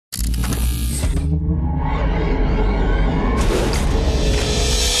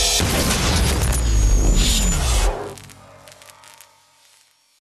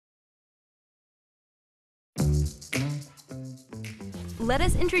let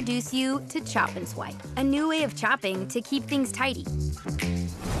us introduce you to Chop and Swipe, a new way of chopping to keep things tidy.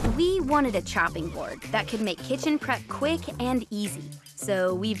 We wanted a chopping board that could make kitchen prep quick and easy.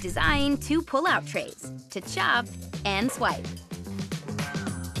 So we've designed 2 pull-out trays to chop and swipe.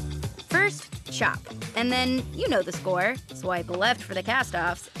 First, chop, and then you know the score. Swipe left for the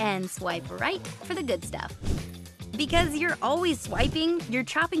cast-offs and swipe right for the good stuff. Because you're always swiping, your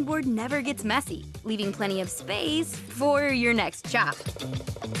chopping board never gets messy, leaving plenty of space for your next chop.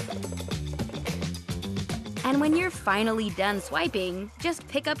 And when you're finally done swiping, just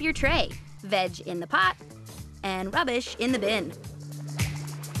pick up your tray, veg in the pot, and rubbish in the bin.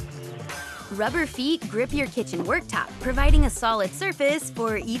 Rubber feet grip your kitchen worktop, providing a solid surface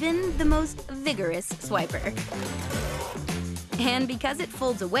for even the most vigorous swiper. And because it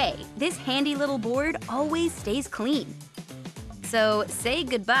folds away, this handy little board always stays clean. So say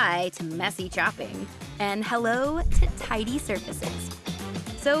goodbye to messy chopping, and hello to tidy surfaces.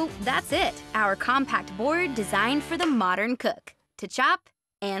 So that's it, our compact board designed for the modern cook, to chop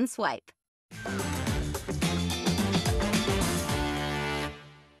and swipe.